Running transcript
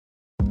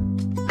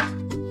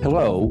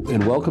Hello,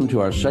 and welcome to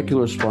our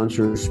Secular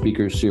Sponsor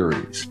Speaker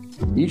Series.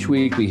 Each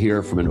week we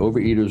hear from an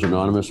Overeaters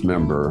Anonymous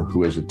member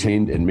who has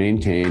attained and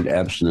maintained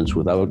abstinence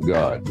without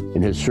God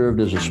and has served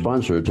as a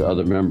sponsor to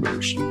other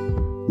members.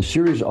 The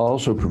series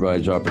also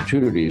provides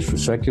opportunities for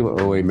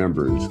secular OA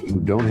members who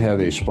don't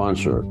have a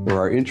sponsor or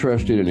are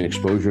interested in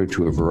exposure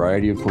to a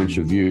variety of points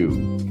of view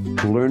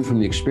to learn from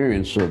the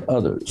experience of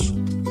others.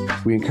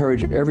 We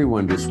encourage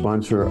everyone to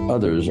sponsor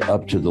others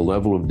up to the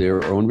level of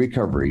their own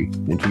recovery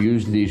and to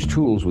use these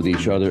tools with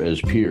each other as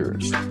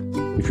peers.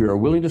 If you are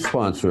willing to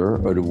sponsor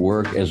or to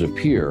work as a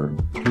peer,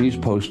 please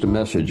post a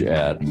message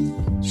at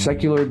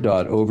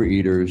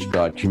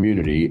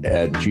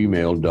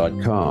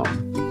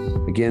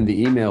secular.overeaters.community@gmail.com. Again,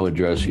 the email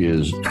address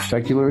is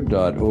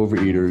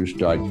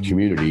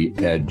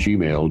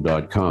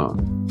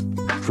secular.overeaters.community@gmail.com.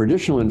 For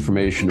additional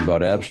information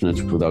about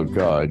abstinence without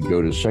God,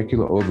 go to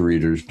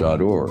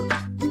secularovereaters.org.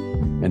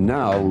 And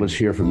now, let's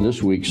hear from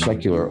this week's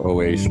Secular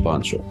OA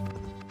sponsor.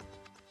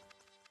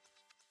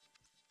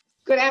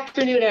 Good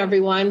afternoon,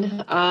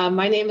 everyone.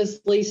 My name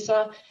is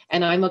Lisa,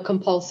 and I'm a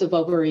compulsive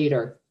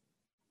overeater.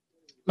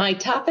 My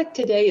topic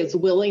today is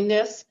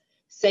willingness,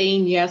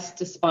 saying yes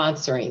to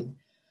sponsoring.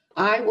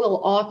 I will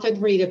often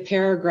read a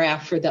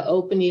paragraph for the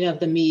opening of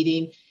the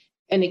meeting,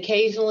 and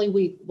occasionally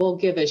we will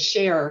give a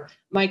share.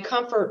 My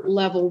comfort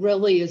level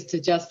really is to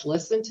just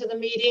listen to the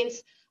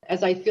meetings,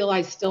 as I feel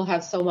I still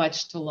have so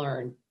much to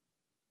learn.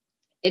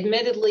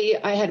 Admittedly,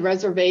 I had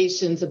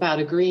reservations about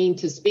agreeing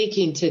to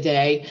speaking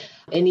today,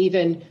 and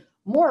even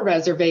more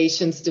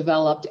reservations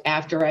developed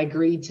after I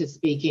agreed to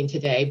speaking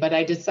today, but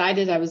I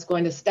decided I was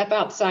going to step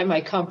outside my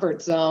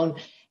comfort zone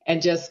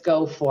and just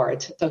go for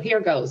it. So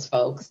here goes,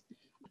 folks.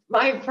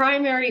 My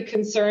primary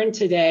concern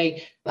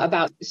today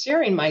about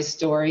sharing my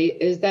story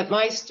is that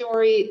my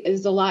story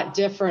is a lot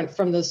different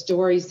from the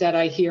stories that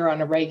I hear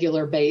on a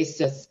regular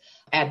basis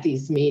at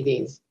these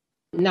meetings.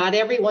 Not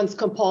everyone's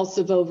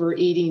compulsive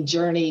overeating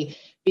journey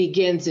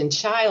begins in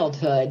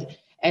childhood,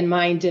 and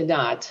mine did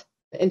not.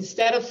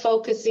 Instead of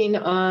focusing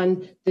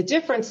on the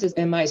differences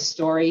in my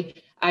story,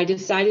 I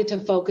decided to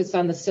focus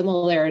on the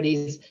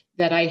similarities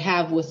that I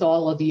have with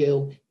all of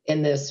you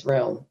in this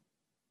room.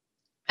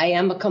 I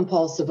am a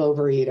compulsive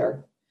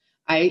overeater.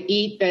 I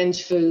eat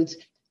binge foods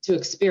to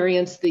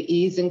experience the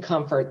ease and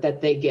comfort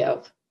that they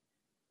give.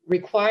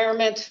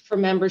 Requirement for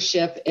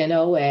membership in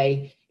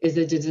OA is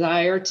a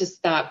desire to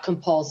stop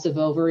compulsive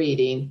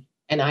overeating,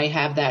 and I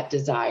have that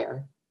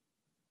desire.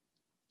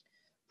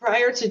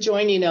 Prior to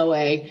joining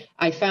OA,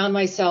 I found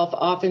myself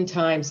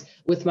oftentimes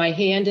with my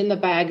hand in the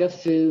bag of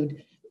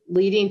food,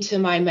 leading to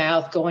my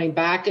mouth, going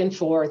back and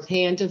forth,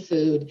 hand to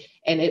food.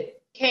 And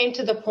it came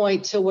to the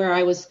point to where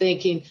I was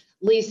thinking,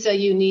 Lisa,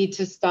 you need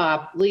to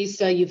stop.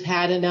 Lisa, you've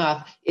had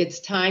enough. It's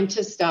time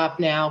to stop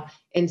now,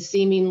 and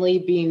seemingly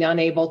being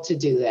unable to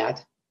do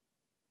that.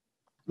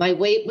 My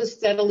weight was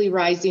steadily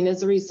rising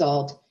as a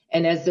result.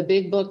 And as the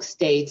big book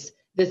states,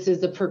 this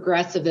is a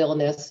progressive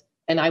illness,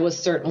 and I was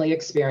certainly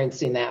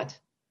experiencing that.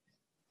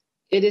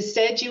 It is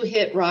said you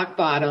hit rock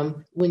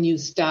bottom when you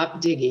stop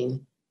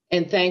digging,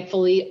 and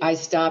thankfully I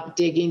stopped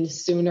digging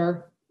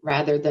sooner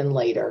rather than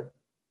later.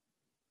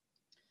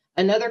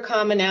 Another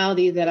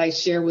commonality that I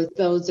share with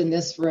those in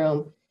this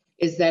room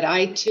is that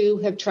I too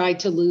have tried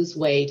to lose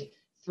weight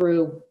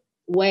through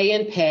weigh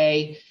and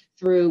pay,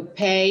 through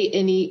pay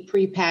and eat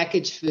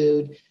prepackaged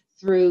food,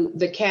 through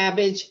the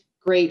cabbage,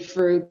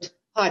 grapefruit,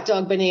 hot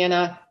dog,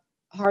 banana,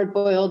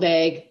 hard-boiled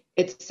egg,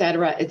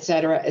 etc.,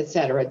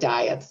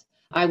 diets.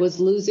 I was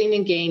losing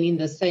and gaining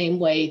the same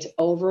weight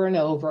over and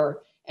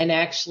over, and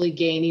actually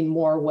gaining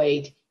more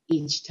weight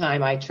each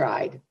time I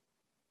tried.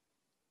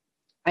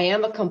 I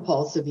am a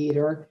compulsive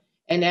eater,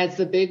 and as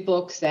the big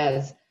book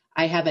says,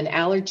 I have an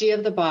allergy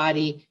of the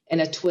body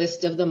and a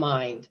twist of the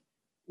mind,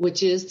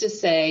 which is to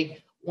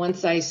say,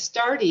 once I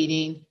start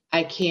eating,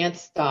 I can't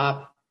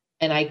stop,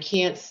 and I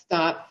can't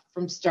stop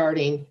from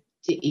starting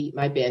to eat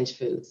my binge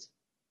foods.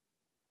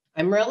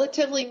 I'm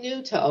relatively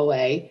new to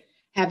OA,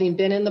 having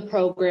been in the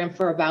program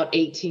for about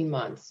 18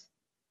 months.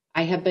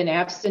 I have been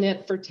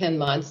abstinent for 10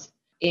 months,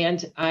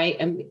 and I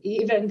am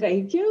even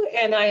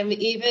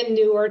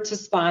newer to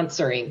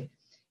sponsoring.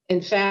 In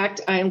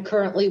fact, I am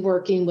currently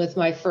working with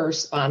my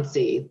first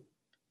sponsee.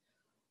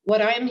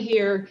 What I am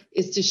here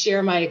is to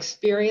share my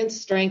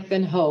experience, strength,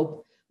 and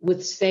hope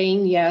with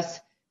saying yes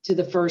to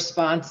the first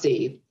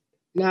sponsee,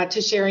 not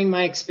to sharing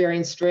my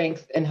experience,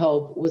 strength, and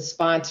hope with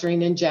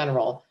sponsoring in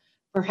general.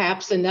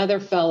 Perhaps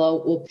another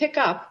fellow will pick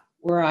up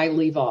where I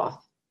leave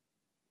off.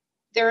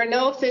 There are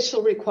no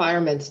official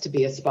requirements to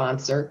be a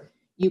sponsor.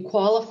 You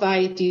qualify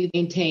if you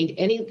maintained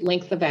any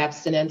length of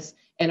abstinence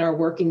and are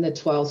working the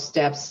 12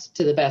 steps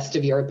to the best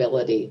of your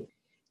ability.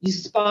 You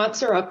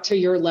sponsor up to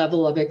your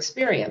level of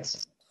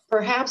experience.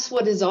 Perhaps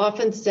what is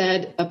often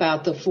said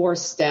about the 4th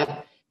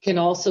step can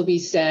also be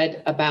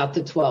said about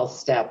the 12th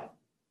step.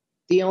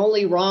 The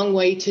only wrong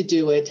way to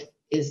do it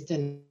is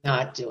to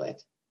not do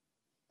it.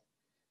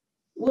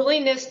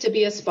 Willingness to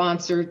be a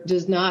sponsor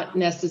does not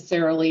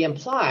necessarily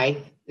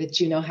imply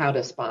that you know how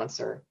to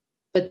sponsor.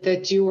 but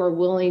that you are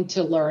willing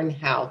to learn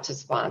how to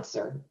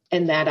sponsor.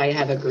 And that I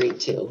have agreed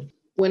to.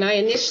 When I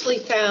initially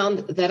found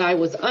that I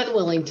was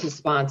unwilling to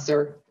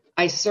sponsor,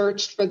 I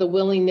searched for the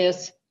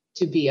willingness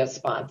to be a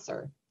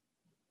sponsor.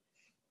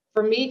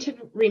 For me to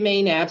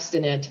remain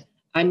abstinent,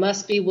 I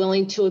must be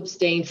willing to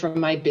abstain from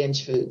my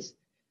binge foods,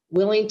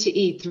 willing to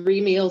eat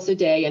 3 meals a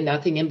day and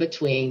nothing in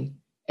between,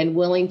 and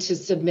willing to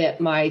submit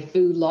my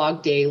food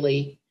log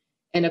daily,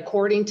 and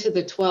according to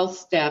the 12th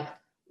step,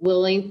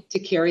 willing to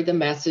carry the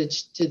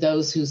message to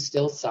those who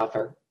still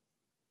suffer.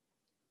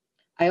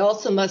 I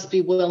also must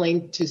be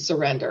willing to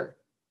surrender.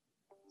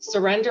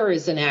 Surrender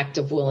is an act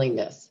of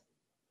willingness.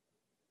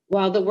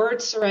 While the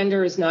word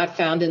surrender is not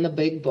found in the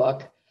big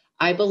book,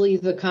 I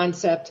believe the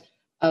concept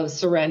of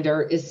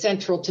surrender is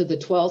central to the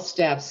 12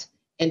 steps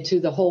and to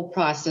the whole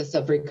process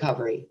of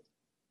recovery.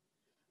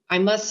 I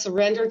must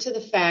surrender to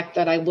the fact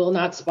that I will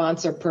not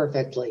sponsor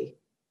perfectly.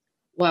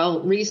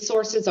 While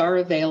resources are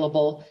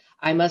available,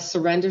 I must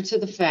surrender to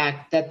the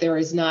fact that there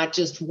is not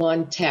just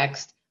one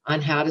text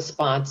on how to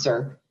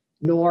sponsor,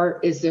 nor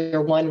is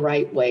there one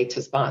right way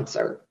to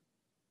sponsor.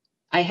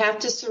 I have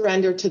to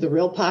surrender to the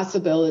real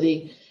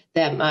possibility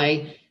that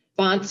my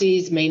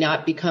sponsees may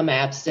not become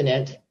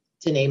abstinent,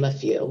 to name a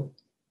few.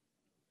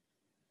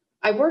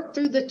 I worked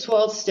through the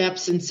 12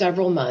 steps in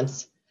several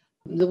months.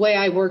 The way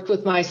I worked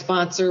with my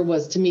sponsor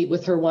was to meet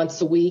with her once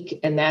a week,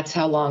 and that's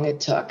how long it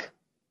took.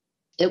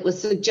 It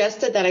was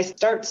suggested that I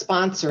start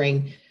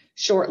sponsoring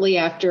shortly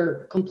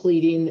after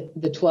completing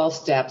the 12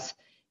 steps,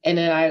 and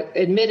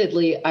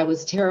admittedly, I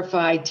was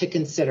terrified to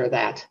consider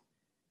that.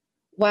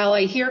 While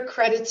I hear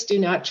credits do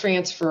not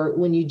transfer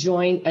when you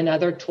join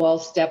another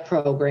 12-step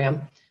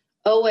program,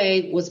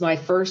 OA was my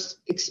first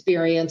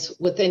experience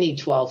with any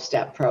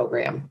 12-step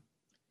program.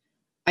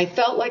 I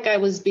felt like I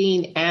was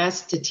being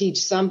asked to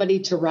teach somebody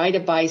to ride a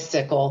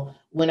bicycle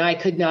when I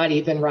could not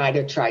even ride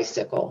a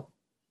tricycle.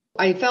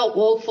 I felt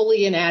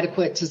woefully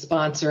inadequate to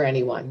sponsor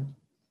anyone.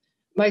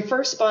 My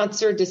first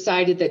sponsor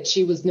decided that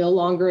she was no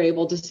longer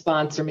able to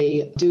sponsor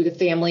me due to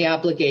family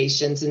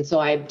obligations, and so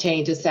I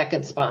obtained a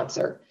second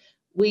sponsor.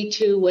 We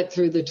too went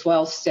through the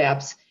 12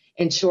 steps,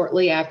 and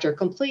shortly after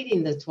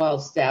completing the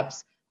 12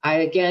 steps, I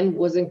again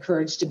was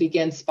encouraged to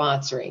begin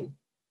sponsoring.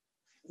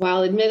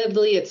 While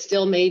admittedly it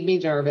still made me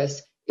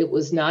nervous, it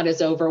was not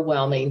as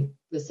overwhelming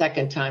the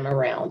second time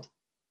around.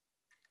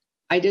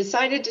 I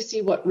decided to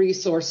see what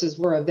resources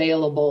were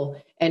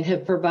available and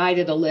have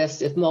provided a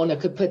list, if Mona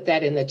could put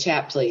that in the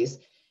chat, please,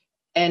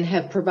 and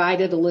have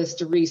provided a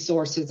list of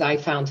resources I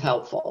found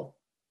helpful.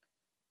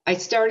 I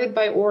started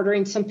by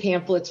ordering some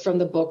pamphlets from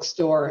the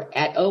bookstore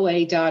at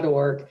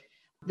OA.org.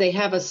 They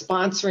have a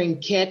sponsoring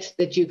kit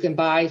that you can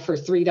buy for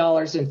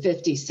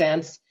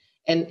 $3.50,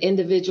 and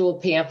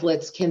individual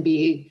pamphlets can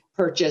be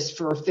purchased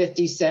for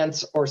 50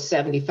 cents or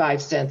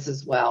 75 cents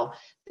as well.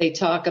 They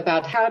talk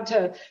about how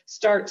to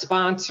start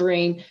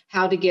sponsoring,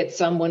 how to get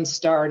someone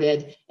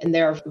started, and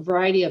there are a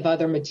variety of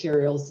other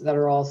materials that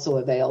are also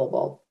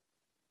available.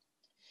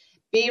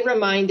 Be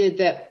reminded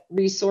that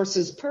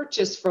resources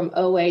purchased from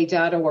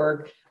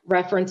OA.org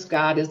reference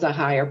God as a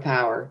higher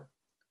power.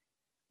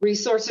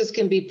 Resources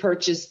can be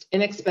purchased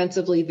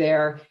inexpensively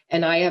there,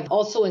 and I have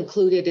also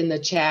included in the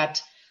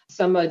chat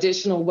some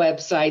additional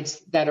websites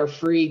that are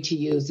free to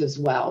use as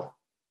well.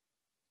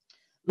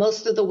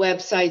 Most of the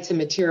websites and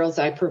materials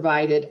I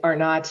provided are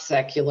not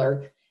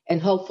secular,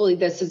 and hopefully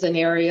this is an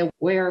area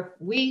where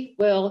we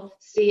will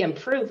see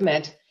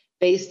improvement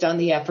based on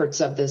the efforts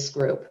of this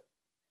group.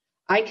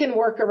 I can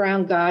work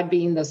around God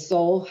being the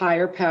sole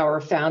higher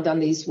power found on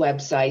these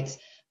websites,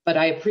 but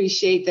I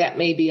appreciate that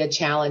may be a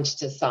challenge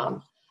to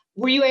some.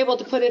 Were you able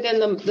to put it in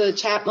the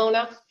chat,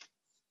 Mona?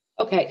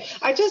 Okay,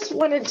 I just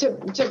wanted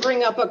to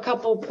bring up a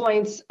couple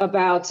points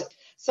about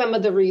some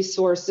of the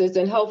resources,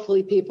 and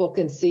hopefully people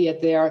can see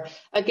it there.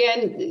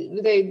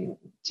 Again,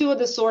 two of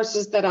the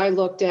sources that I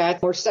looked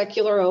at were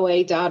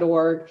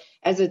secularoa.org.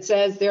 As it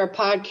says, there are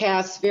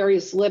podcasts,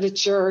 various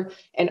literature,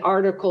 and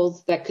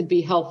articles that could be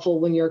helpful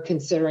when you're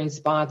considering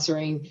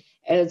sponsoring,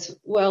 as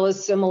well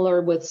as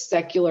similar with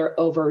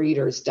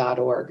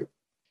secularovereaters.org.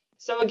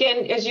 So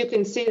again, as you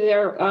can see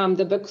there,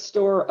 the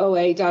bookstore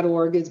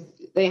OA.org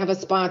they have a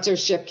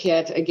sponsorship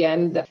kit.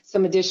 Again,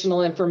 some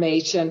additional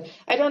information.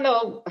 I don't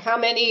know how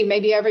many,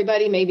 maybe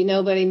everybody, maybe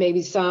nobody,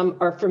 maybe some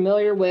are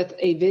familiar with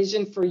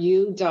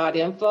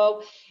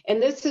avisionforyou.info.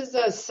 And this is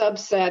a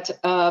subset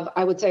of,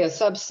 I would say a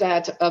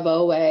subset of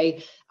OA.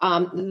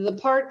 The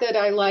part that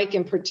I like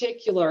in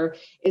particular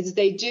is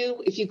they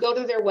do, if you go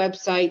to their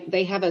website,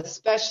 they have a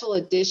special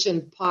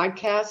edition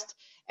podcast.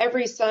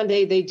 Every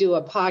Sunday, they do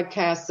a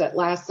podcast that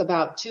lasts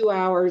about 2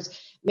 hours,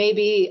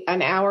 maybe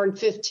an hour and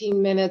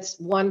 15 minutes.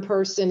 One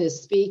person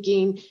is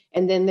speaking,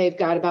 and then they've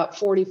got about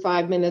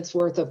 45 minutes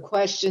worth of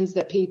questions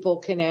that people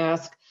can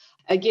ask.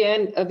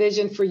 Again, A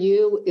Vision for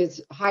You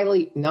is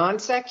highly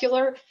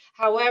non-secular.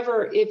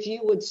 However, if you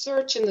would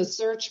search in the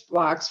search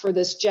box for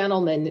this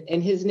gentleman,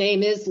 and his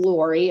name is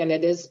Laurie, and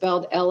it is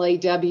spelled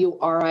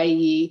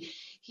Lawrie,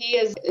 He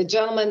is a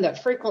gentleman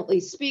that frequently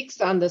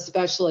speaks on the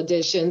special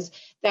editions,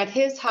 that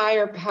his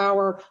higher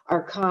power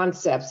are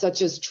concepts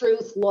such as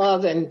truth,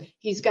 love, and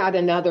he's got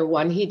another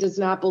one. He does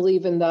not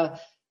believe in the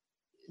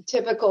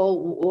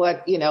typical,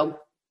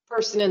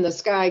 person in the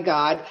sky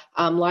God.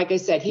 Like I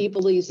said, he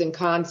believes in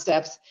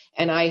concepts,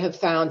 and I have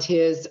found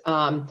his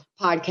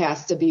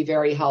podcast to be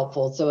very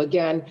helpful. So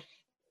again,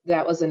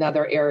 that was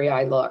another area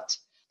I looked.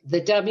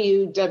 The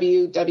www.aa.org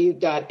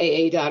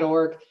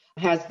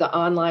has the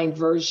online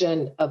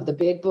version of the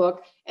big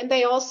book, and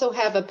they also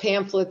have a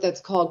pamphlet that's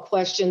called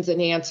Questions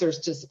and Answers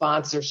to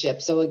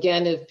Sponsorship. So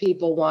again, if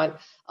people want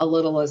a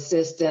little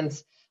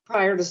assistance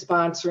prior to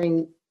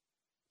sponsoring,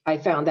 I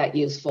found that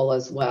useful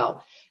as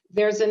well.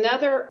 There's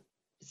another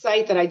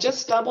site that I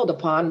just stumbled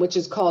upon, which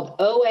is called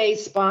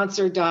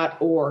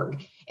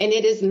oasponsor.org. And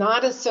it is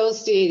not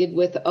associated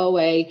with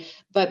OA,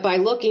 but by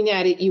looking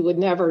at it, you would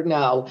never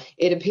know.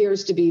 It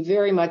appears to be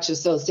very much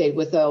associated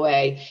with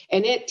OA.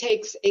 And it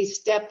takes a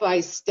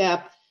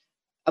step-by-step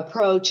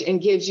approach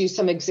and gives you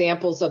some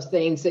examples of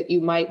things that you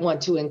might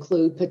want to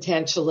include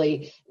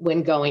potentially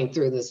when going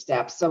through the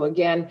steps. So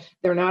again,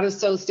 they're not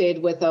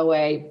associated with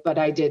OA, but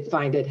I did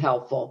find it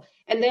helpful.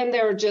 And then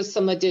there are just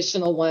some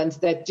additional ones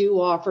that do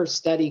offer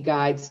study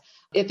guides.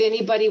 If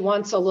anybody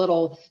wants a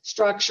little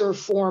structure,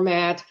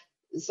 format,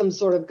 some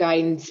sort of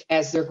guidance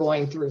as they're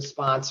going through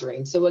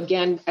sponsoring. So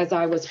again, as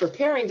I was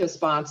preparing to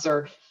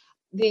sponsor,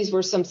 these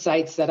were some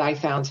sites that I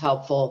found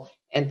helpful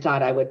and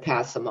thought I would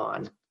pass them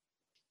on.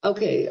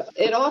 Okay,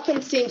 it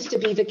often seems to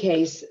be the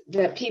case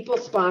that people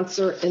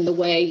sponsor in the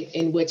way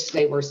in which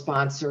they were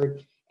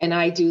sponsored, and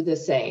I do the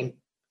same.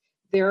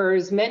 There are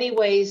as many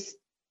ways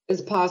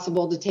as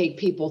possible to take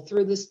people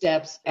through the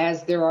steps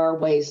as there are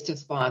ways to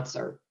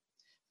sponsor.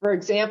 For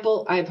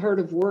example, I've heard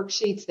of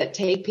worksheets that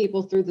take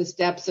people through the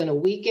steps in a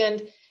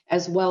weekend,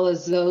 as well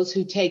as those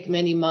who take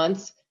many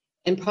months.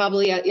 And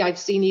probably I've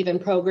seen even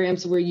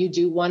programs where you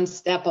do one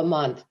step a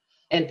month,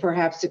 and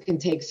perhaps it can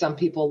take some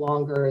people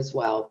longer as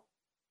well.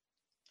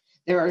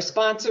 There are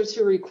sponsors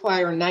who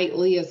require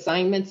nightly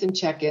assignments and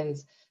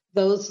check-ins,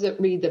 those that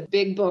read the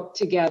big book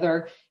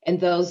together, and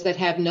those that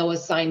have no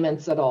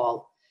assignments at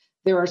all.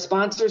 There are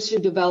sponsors who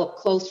develop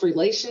close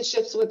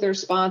relationships with their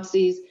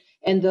sponsees,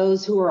 and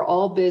those who are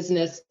all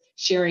business,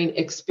 sharing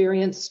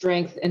experience,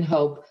 strength, and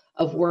hope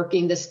of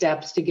working the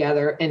steps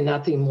together and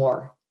nothing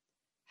more.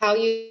 How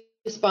you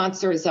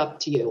sponsor is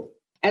up to you.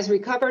 As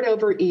recovered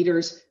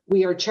overeaters,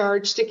 we are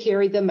charged to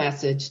carry the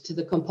message to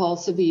the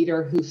compulsive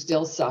eater who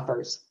still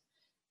suffers.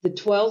 The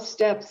 12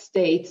 step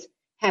states,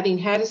 having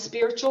had a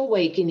spiritual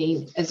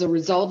awakening as a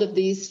result of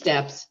these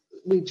steps,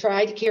 we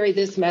try to carry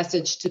this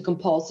message to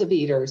compulsive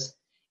eaters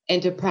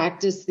and to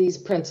practice these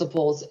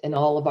principles in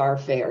all of our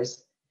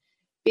affairs.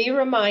 Be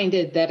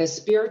reminded that a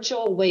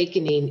spiritual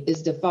awakening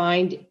is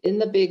defined in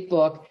the big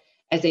book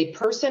as a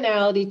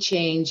personality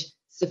change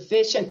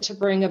sufficient to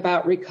bring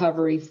about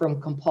recovery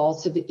from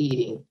compulsive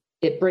eating.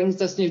 It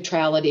brings us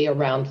neutrality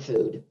around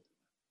food.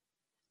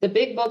 The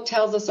big book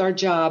tells us our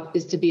job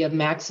is to be of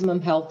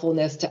maximum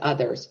helpfulness to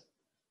others.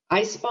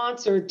 I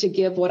sponsor to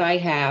give what I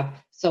have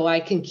so I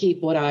can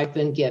keep what I've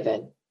been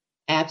given,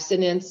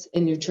 abstinence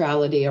and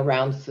neutrality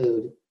around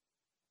food.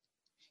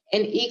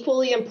 And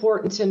equally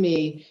important to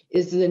me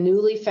is the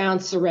newly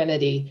found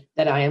serenity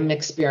that I am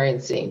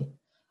experiencing.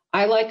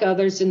 I, like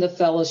others in the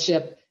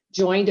fellowship,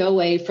 joined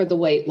OA for the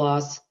weight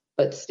loss,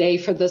 but stay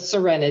for the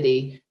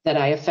serenity that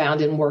I have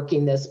found in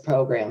working this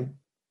program.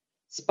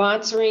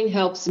 Sponsoring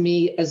helps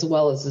me as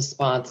well as the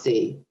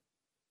sponsee.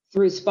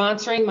 Through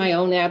sponsoring, my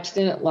own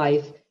abstinent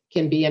life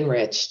can be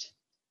enriched.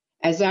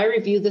 As I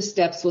review the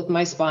steps with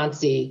my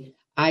sponsee,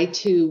 I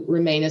too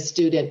remain a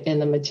student in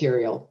the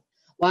material.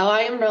 While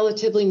I am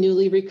relatively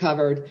newly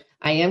recovered,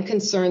 I am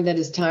concerned that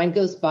as time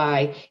goes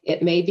by,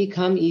 it may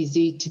become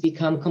easy to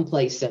become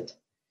complacent.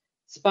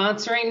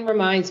 Sponsoring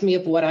reminds me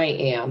of what I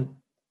am,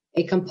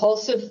 a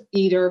compulsive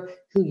eater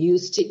who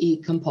used to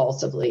eat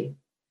compulsively.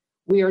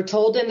 We are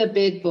told in the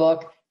big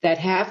book that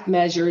half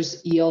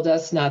measures yield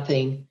us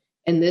nothing,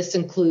 and this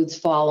includes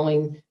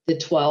following the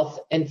 12th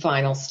and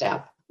final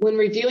step. When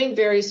reviewing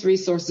various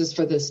resources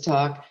for this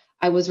talk,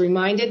 I was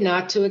reminded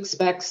not to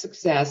expect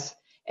success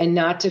and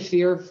not to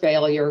fear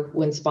failure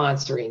when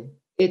sponsoring.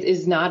 It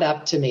is not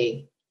up to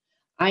me.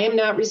 I am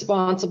not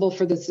responsible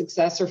for the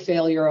success or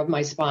failure of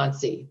my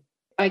sponsee.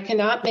 I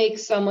cannot make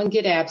someone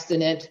get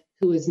abstinent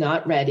who is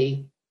not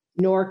ready,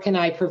 nor can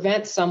I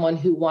prevent someone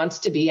who wants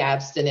to be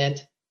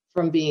abstinent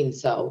from being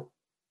so.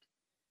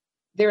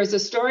 There is a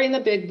story in the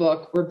big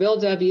book where Bill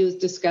W. is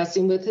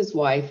discussing with his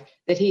wife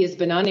that he has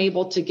been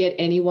unable to get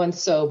anyone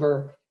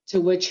sober, to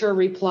which her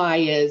reply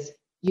is,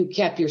 "You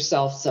kept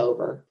yourself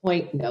sober."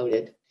 Point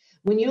noted.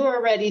 When you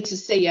are ready to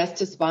say yes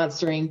to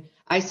sponsoring,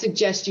 I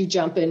suggest you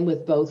jump in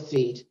with both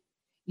feet.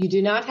 You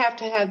do not have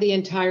to have the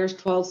entire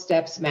 12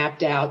 steps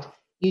mapped out.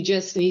 You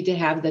just need to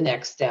have the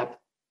next step.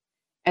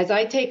 As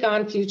I take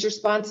on future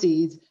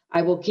sponsees,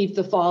 I will keep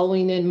the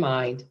following in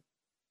mind: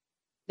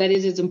 that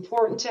it is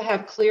important to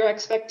have clear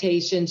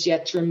expectations,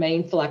 yet to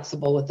remain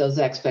flexible with those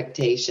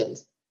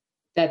expectations.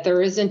 That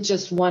there isn't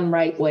just one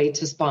right way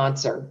to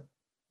sponsor.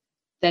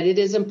 that it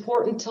is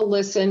important to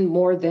listen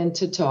more than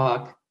to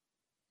talk,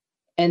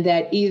 and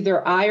that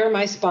either I or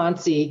my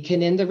sponsee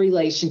can end the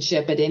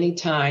relationship at any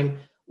time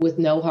with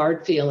no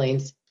hard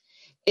feelings.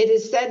 It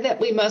is said that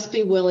we must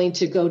be willing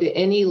to go to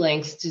any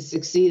lengths to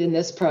succeed in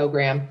this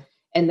program,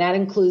 and that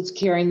includes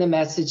carrying the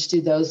message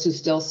to those who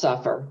still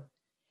suffer.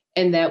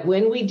 And that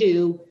when we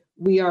do,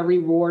 we are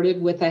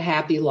rewarded with a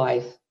happy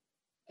life,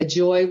 a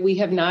joy we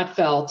have not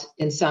felt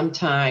in some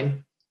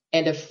time,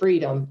 and a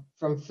freedom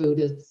from food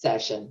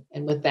obsession.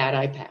 And with that,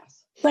 I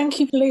pass. Thank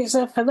you,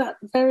 Lisa, for that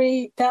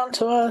very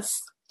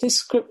down-to-earth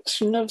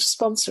description of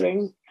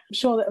sponsoring. I'm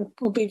sure that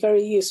will be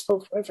very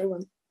useful for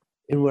everyone.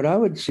 And what I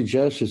would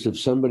suggest is if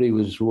somebody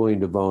was willing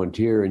to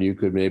volunteer and you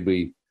could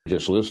maybe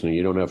just listen,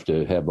 you don't have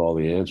to have all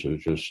the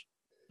answers, just...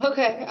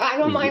 Okay, I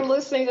don't mind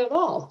listening at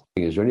all.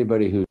 Is there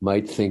anybody who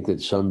might think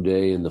that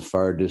someday in the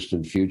far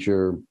distant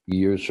future,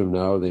 years from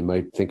now, they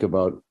might think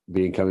about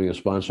becoming a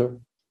sponsor?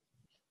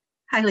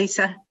 Hi,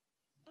 Lisa.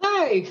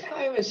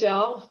 Hi,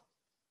 Michelle.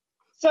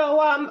 So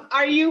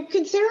are you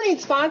considering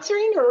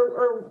sponsoring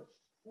or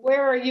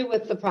where are you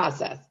with the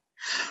process?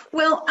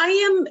 Well, I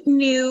am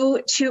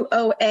new to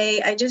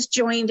OA. I just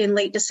joined in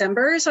late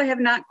December, so I have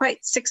not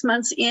quite 6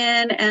 months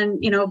in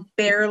and,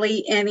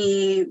 barely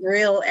any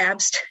real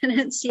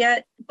abstinence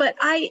yet. But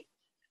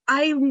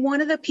I'm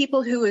one of the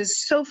people who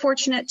is so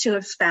fortunate to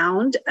have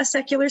found a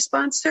secular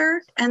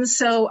sponsor. And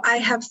so I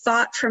have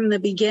thought from the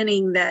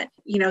beginning that,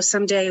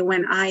 someday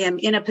when I am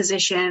in a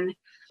position,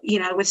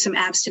 with some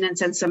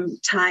abstinence and some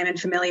time and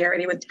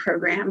familiarity with the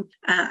program,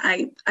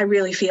 I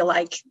really feel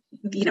like,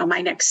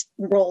 my next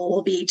role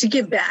will be to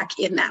give back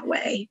in that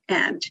way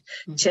and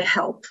to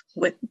help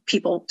with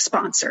people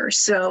sponsor.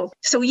 So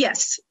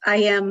yes, I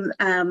am.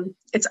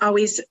 It's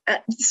always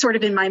sort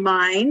of in my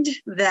mind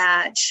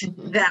that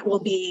that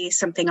will be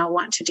something I'll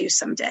want to do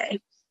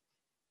someday.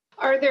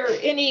 Are there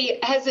any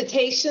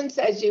hesitations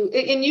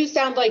and you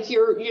sound like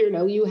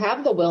you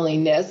have the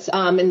willingness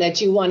and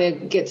that you want to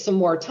get some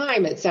more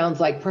time, it sounds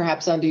like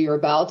perhaps under your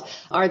belt.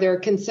 Are there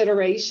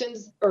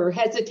considerations or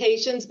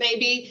hesitations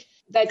maybe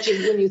that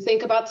when you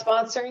think about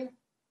sponsoring?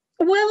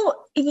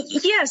 Well,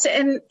 yes.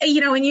 And,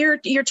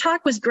 and your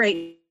talk was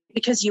great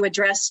because you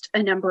addressed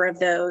a number of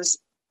those.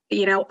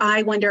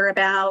 I wonder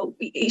about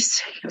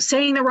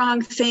saying the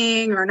wrong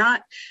thing or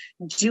not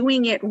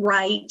doing it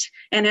right.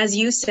 And as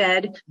you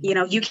said,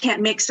 you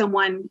can't make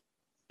someone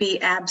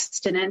be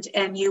abstinent,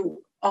 and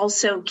you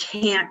also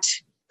can't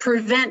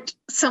prevent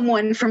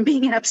someone from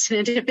being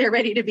abstinent if they're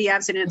ready to be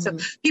abstinent. Mm-hmm.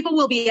 So people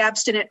will be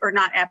abstinent or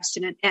not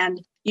abstinent, and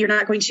you're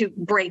not going to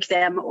break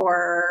them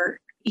or,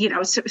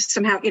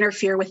 somehow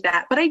interfere with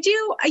that. But I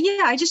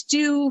just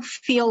do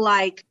feel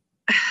like,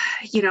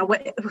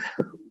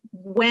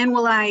 when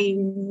will I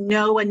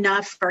know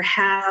enough or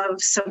have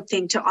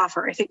something to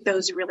offer? I think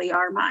those really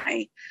are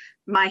my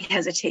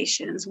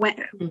hesitations. When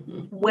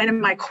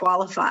am I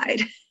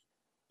qualified?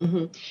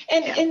 Mm-hmm.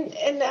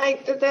 And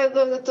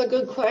that's a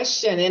good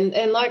question.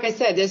 And like I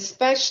said,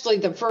 especially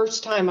the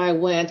first time I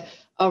went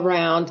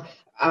around,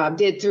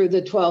 did through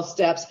the 12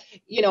 steps,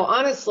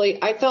 honestly,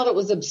 I felt it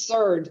was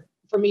absurd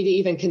for me to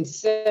even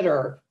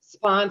consider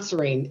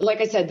sponsoring.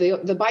 Like I said,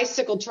 the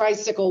bicycle,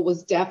 tricycle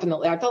was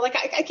definitely, I felt like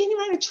I can't even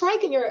ride a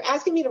trike and you're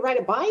asking me to ride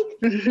a bike.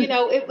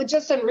 It was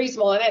just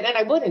unreasonable and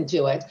I wouldn't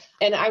do it.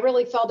 And I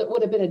really felt it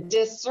would have been a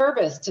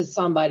disservice to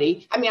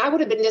somebody. I mean, I would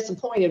have been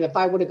disappointed if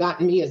I would have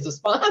gotten me as a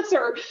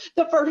sponsor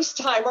the first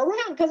time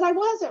around because I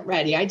wasn't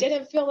ready. I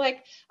didn't feel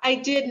like I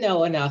did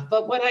know enough.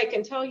 But what I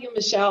can tell you,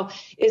 Michelle,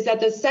 is that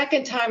the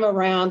second time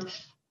around,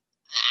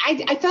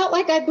 I felt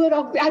like I'd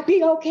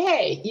be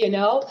okay,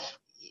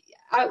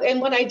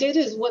 and what I did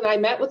is when I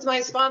met with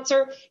my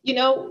sponsor,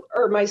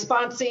 or my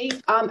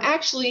sponsee,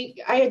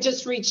 actually, I had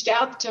just reached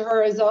out to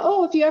her as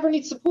if you ever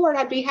need support,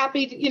 I'd be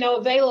happy to,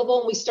 available.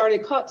 And we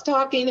started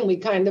talking and we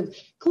kind of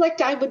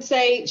clicked, I would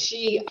say.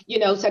 She,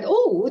 said,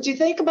 oh, would you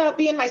think about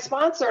being my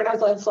sponsor? And I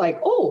was like,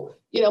 oh,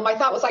 my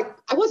thought was like,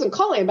 I wasn't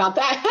calling about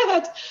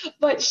that.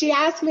 But she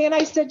asked me and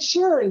I said,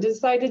 sure, and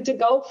decided to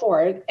go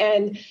for it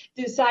and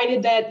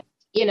decided that,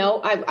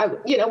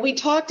 we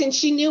talked and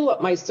she knew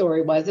what my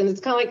story was. And it's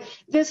kind of like,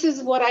 this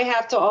is what I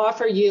have to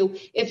offer you.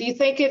 If you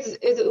think it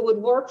would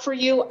work for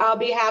you, I'll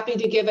be happy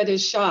to give it a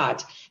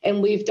shot.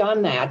 And we've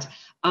done that.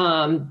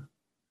 And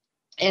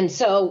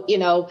so,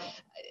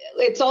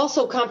 it's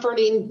also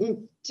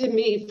comforting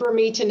for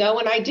me to know,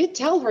 and I did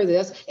tell her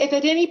this, if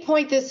at any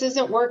point this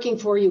isn't working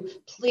for you,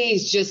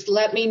 please just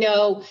let me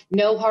know.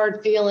 No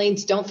hard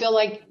feelings. Don't feel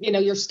like,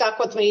 you're stuck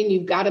with me and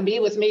you've got to be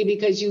with me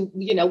because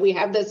we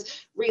have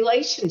this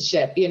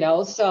relationship,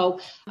 So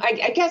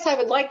I guess I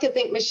would like to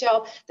think,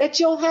 Michelle, that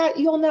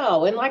you'll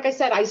know. And like I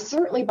said, I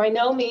certainly by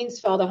no means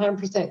felt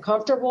 100%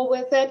 comfortable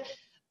with it.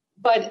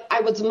 But I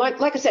was like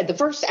I said,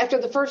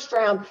 after the first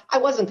round, I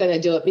wasn't going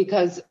to do it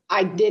because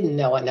I didn't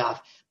know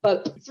enough.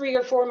 But 3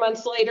 or 4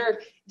 months later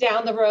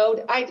down the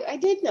road, I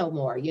did know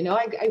more.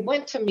 I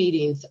went to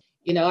meetings,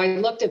 I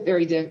looked at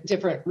very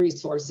different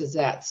resources,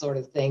 that sort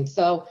of thing.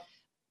 So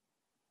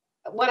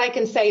what I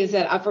can say is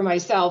that for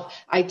myself,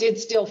 I did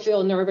still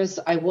feel nervous.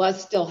 I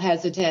was still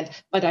hesitant,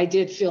 but I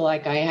did feel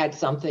like I had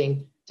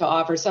something to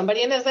offer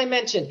somebody. And as I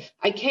mentioned,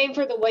 I came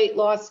for the weight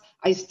loss.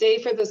 I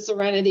stayed for the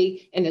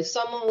serenity. And if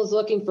someone was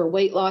looking for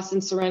weight loss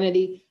and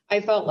serenity,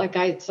 I felt like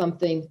I had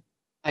something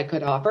I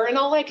could offer. And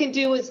all I can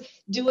do is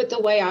do it the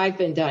way I've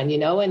been done,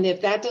 and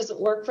if that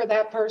doesn't work for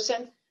that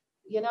person,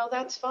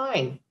 that's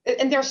fine.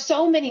 And there's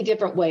so many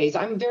different ways.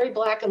 I'm very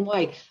black and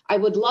white. I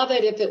would love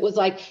it if it was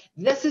like,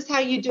 this is how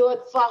you do it,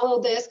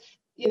 follow this.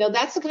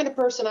 That's the kind of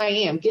person I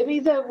am. Give me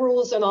the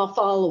rules and I'll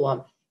follow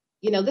them.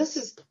 I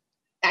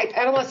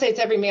don't want to say it's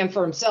every man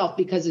for himself,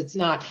 because it's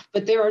not,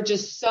 but there are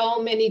just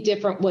so many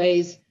different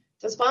ways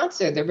to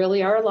sponsor. There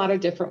really are a lot of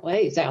different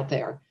ways out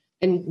there.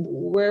 And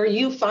where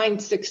you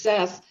find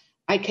success,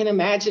 I can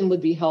imagine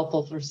would be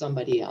helpful for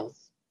somebody else.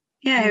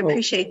 Yeah, I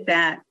appreciate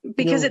that,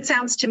 because it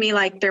sounds to me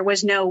like there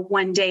was no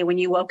one day when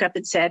you woke up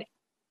and said,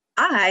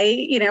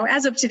 I,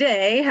 as of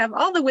today, have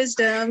all the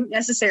wisdom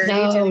necessary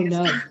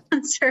to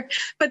sponsor.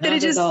 But then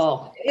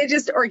it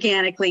just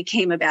organically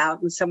came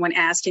about, and someone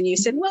asked and you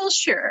said, well,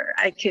 sure,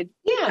 I could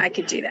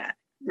do that.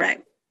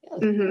 Right.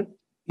 Mm-hmm.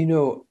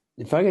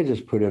 If I could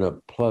just put in a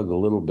plug a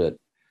little bit,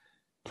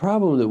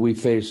 problem that we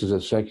face as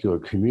a secular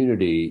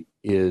community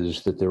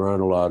is that there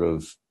aren't a lot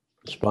of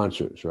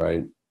sponsors,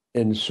 right?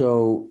 And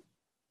so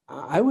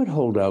I would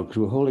hold out, because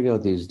we're holding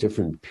out these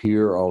different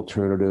peer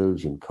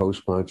alternatives and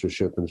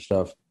co-sponsorship and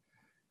stuff,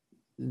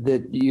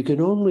 that you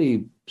can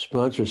only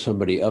sponsor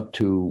somebody up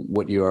to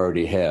what you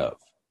already have.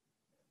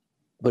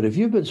 But if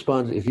you've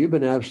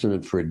been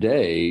abstinent for a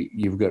day,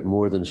 you've got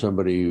more than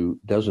somebody who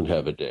doesn't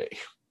have a day,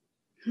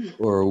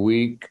 or a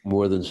week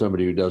more than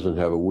somebody who doesn't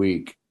have a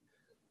week.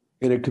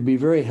 And it could be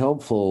very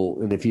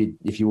helpful. And if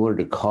you wanted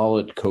to call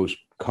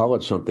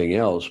it something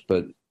else,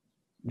 but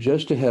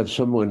just to have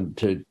someone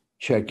to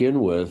check in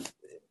with,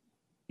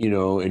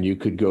 and you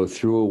could go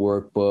through a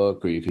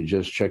workbook, or you could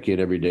just check in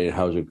every day.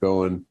 How's it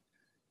going?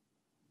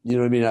 I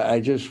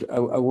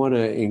want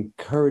to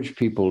encourage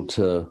people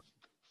to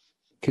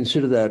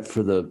consider that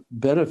for the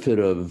benefit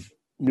of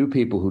new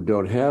people who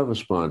don't have a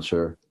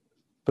sponsor,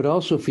 but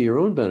also for your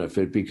own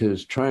benefit,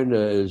 because trying to,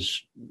 as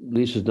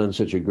Lisa's done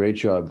such a great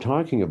job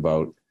talking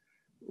about,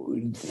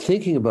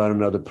 thinking about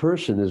another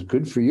person is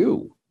good for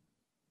you.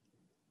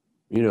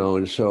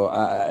 And so,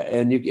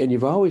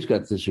 you've always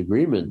got this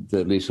agreement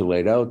that Lisa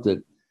laid out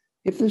that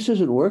if this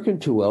isn't working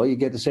too well, you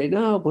get to say,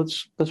 no,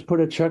 let's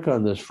put a check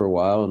on this for a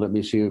while and let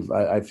me see if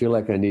I feel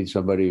like I need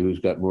somebody who's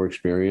got more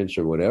experience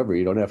or whatever.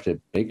 You don't have to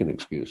make an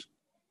excuse.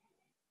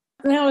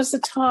 Now is the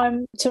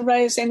time to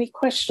raise any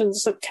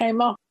questions that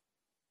came up.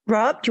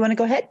 Rob, do you want to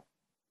go ahead?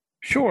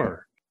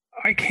 Sure.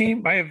 I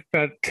have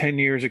about 10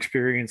 years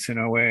experience in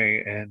OA,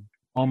 and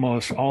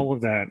almost all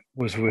of that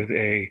was with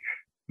a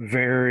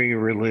very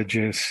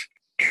religious,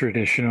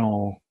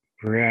 traditional,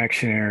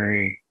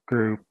 reactionary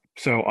group.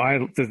 So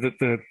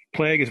the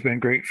plague has been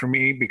great for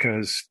me,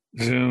 because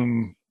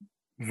Zoom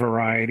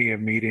variety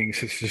of meetings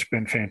has just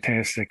been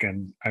fantastic,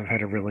 and I've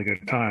had a really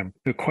good time.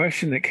 The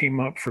question that came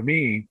up for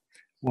me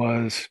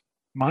was,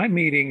 my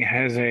meeting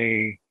has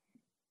a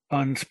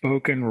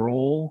unspoken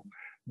rule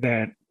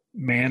that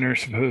men are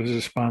supposed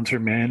to sponsor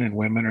men and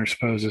women are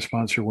supposed to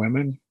sponsor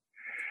women.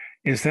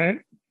 Is that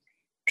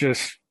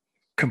just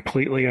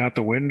completely out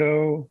the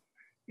window?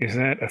 Is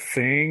that a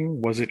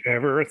thing? Was it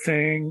ever a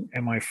thing?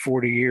 Am I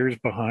 40 years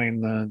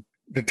behind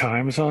the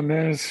times on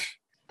this?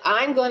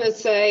 I'm going to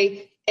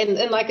say, and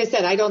like I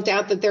said, I don't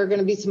doubt that there are going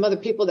to be some other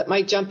people that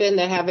might jump in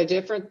that have a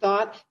different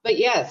thought. But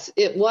yes,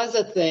 it was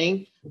a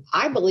thing.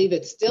 I believe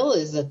it still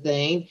is a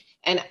thing.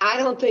 And I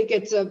don't think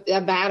it's a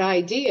bad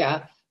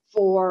idea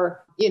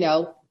for,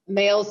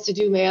 males to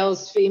do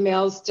males,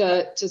 females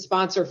to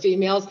sponsor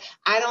females.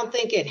 I don't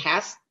think it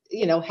has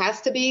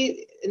to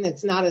be, and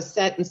it's not a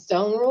set in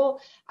stone rule.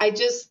 I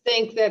just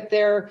think that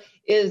there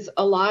is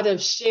a lot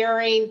of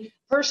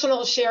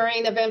personal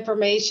sharing of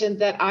information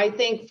that I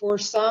think for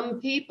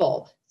some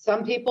people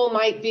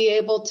might be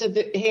able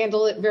to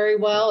handle it very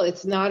well.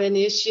 It's not an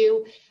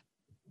issue,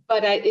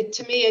 but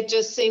to me, it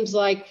just seems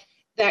like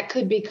that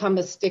could become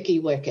a sticky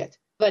wicket.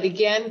 But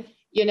again,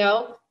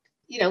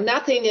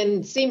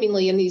 nothing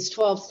seemingly in these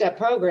 12-step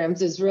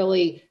programs is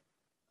really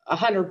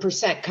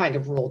 100% kind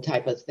of rule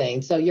type of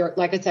thing. So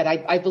like I said,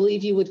 I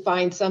believe you would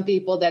find some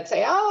people that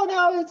say, oh,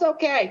 no, it's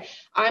okay.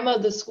 I'm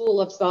of the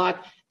school of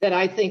thought that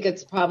I think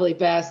it's probably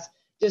best,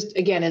 just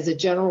again, as a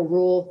general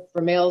rule,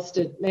 for males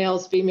to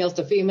males, females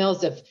to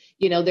females. If,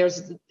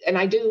 and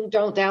I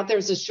don't doubt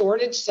there's a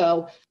shortage.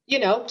 So,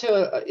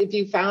 if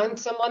you found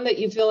someone that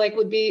you feel like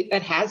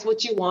that has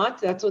what you want,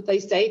 that's what they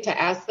say,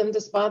 to ask them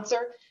to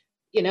sponsor,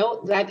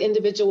 that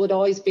individual would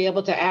always be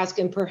able to ask,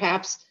 and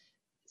perhaps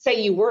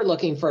say you were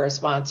looking for a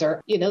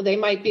sponsor, they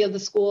might be of the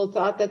school of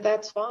thought that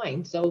that's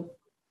fine. So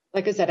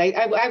like I said,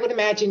 I would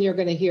imagine you're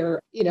going to hear,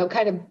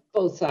 kind of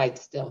both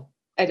sides still.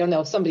 I don't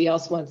know if somebody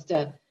else wants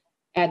to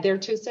add their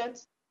 2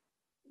 cents.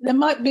 There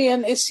might be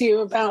an issue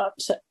about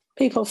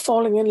people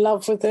falling in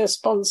love with their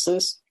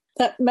sponsors.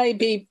 That may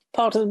be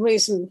part of the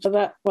reason for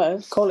that,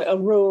 call it a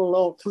rule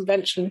or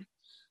convention.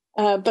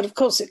 But of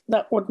course,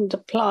 that wouldn't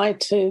apply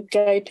to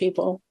gay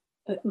people.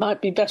 It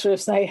might be better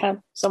if they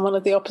had someone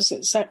of the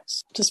opposite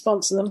sex to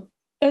sponsor them.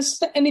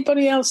 Has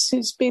anybody else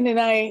who's been in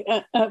OA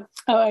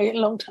a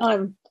long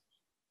time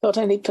got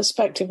any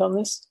perspective on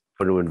this?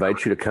 I want to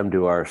invite you to come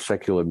to our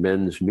secular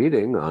men's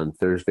meeting on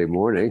Thursday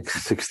morning,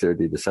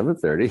 6:30 to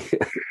 7:30.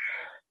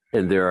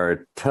 And there are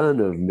a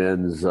ton of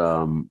men's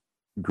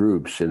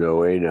groups in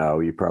OA now.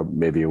 You probably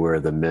may be aware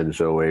of the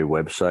Men's OA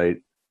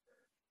website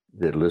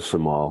that lists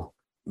them all.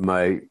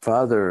 My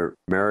father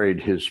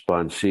married his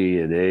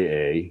sponsee in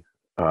AA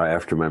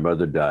after my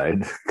mother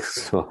died.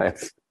 So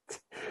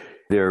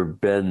there have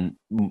been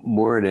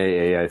more in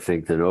AA, I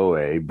think, than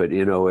OA, but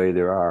in OA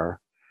there are.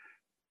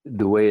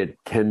 The way it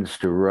tends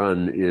to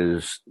run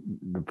is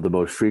the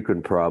most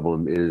frequent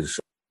problem is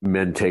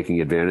men taking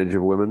advantage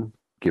of women,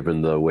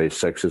 given the way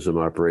sexism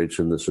operates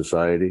in the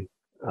society,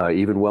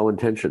 even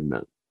well-intentioned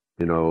men,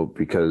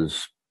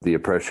 because the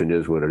oppression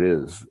is what it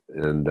is.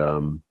 And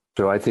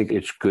so I think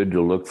it's good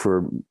to look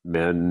for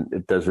men.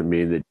 It doesn't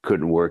mean that it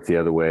couldn't work the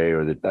other way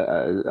or that,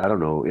 I don't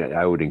know,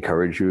 I would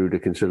encourage you to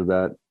consider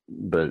that,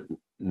 but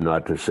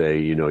not to say,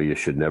 you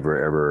should never,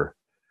 ever,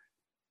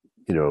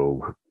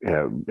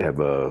 have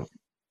a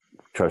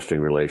trusting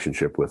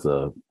relationship with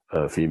a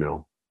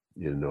female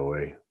in no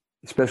way,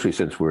 especially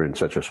since we're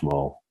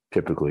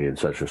typically in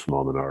such a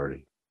small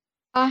minority.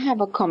 I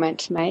have a comment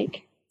to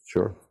make.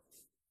 Sure.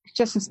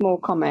 Just a small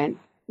comment.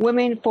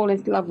 Women fall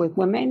in love with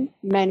women,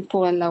 men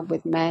fall in love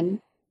with men,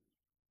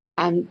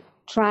 and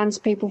trans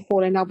people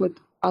fall in love with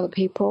other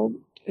people.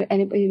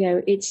 And,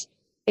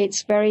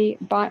 it's very,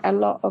 a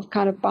lot of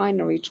kind of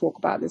binary talk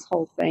about this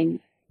whole thing.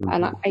 Mm-hmm.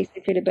 And I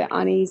basically feel a bit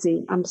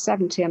uneasy. I'm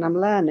 70 and I'm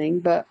learning,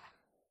 but,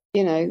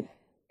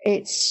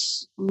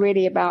 it's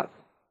really about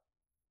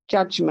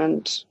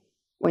judgment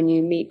when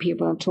you meet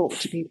people and talk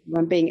to people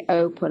and being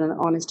open and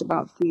honest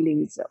about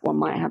feelings that one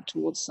might have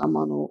towards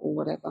someone or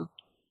whatever.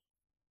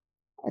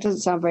 It doesn't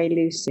sound very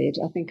lucid.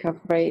 I think I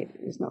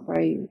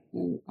haven't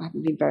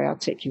been very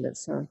articulate,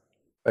 sorry.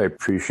 I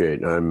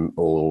appreciate I'm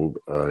old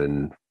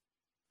and a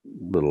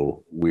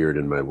little weird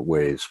in my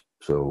ways.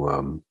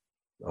 So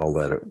all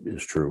that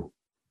is true.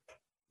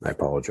 I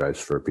apologize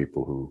for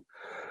people who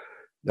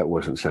that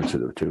wasn't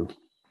sensitive to.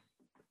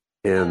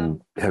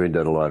 And having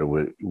done a lot of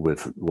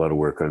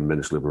work on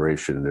men's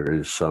liberation, there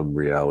is some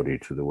reality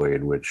to the way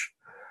in which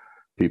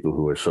people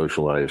who are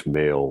socialized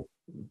male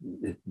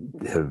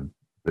have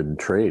been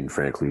trained,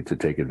 frankly, to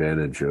take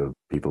advantage of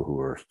people who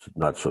are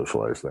not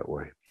socialized that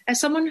way. As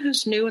someone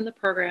who's new in the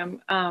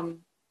program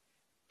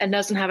and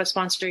doesn't have a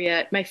sponsor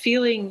yet, my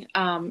feeling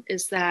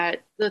is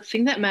that the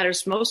thing that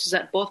matters most is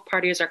that both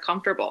parties are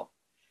comfortable,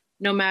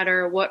 no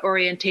matter what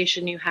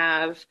orientation you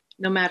have.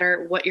 No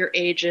matter what your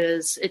age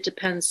is, it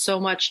depends so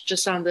much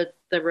just on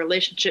the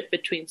relationship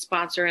between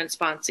sponsor and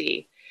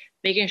sponsee,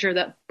 making sure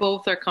that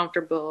both are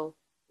comfortable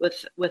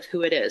with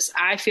who it is.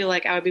 I feel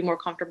like I would be more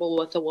comfortable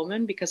with a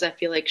woman because I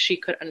feel like she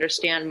could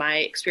understand my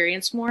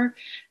experience more,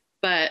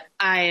 but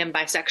I am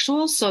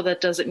bisexual, so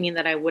that doesn't mean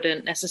that I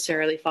wouldn't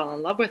necessarily fall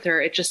in love with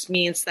her. It just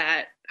means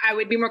that I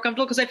would be more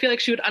comfortable because I feel like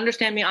she would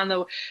understand me on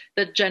the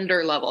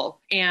gender level.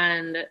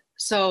 And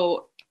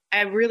so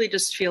I really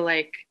just feel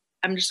like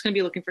I'm just going to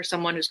be looking for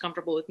someone who's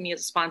comfortable with me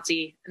as a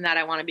sponsee and that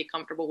I want to be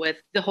comfortable with.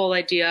 The whole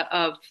idea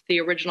of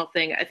the original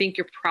thing, I think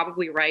you're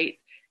probably right,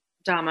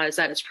 Dama, is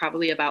that it's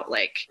probably about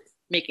like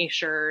making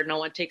sure no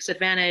one takes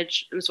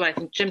advantage. It was what I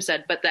think Jim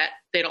said, but that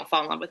they don't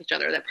fall in love with each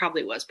other. That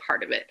probably was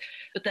part of it.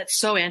 But that's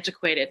so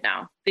antiquated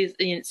now.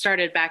 It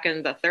started back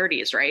in the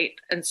 30s, right?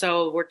 And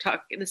so we're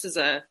talking, this is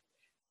a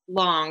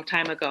long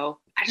time ago.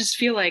 I just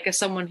feel like as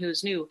someone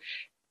who's new,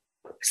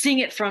 seeing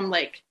it from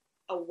like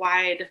a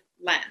wide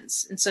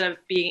lens instead of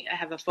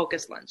have a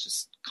focused lens,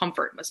 just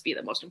comfort must be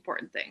the most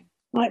important thing.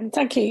 Right,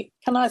 thank you.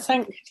 Can I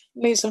thank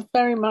Lisa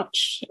very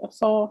much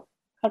for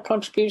her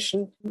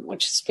contribution,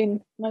 which has been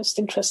most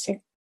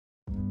interesting.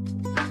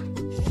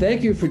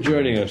 Thank you for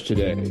joining us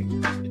today.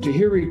 To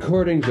hear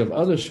recordings of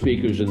other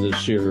speakers in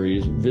this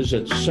series,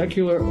 visit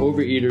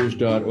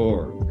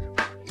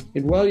secularovereaters.org.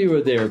 And while you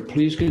are there,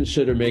 please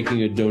consider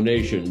making a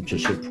donation to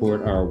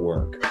support our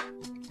work.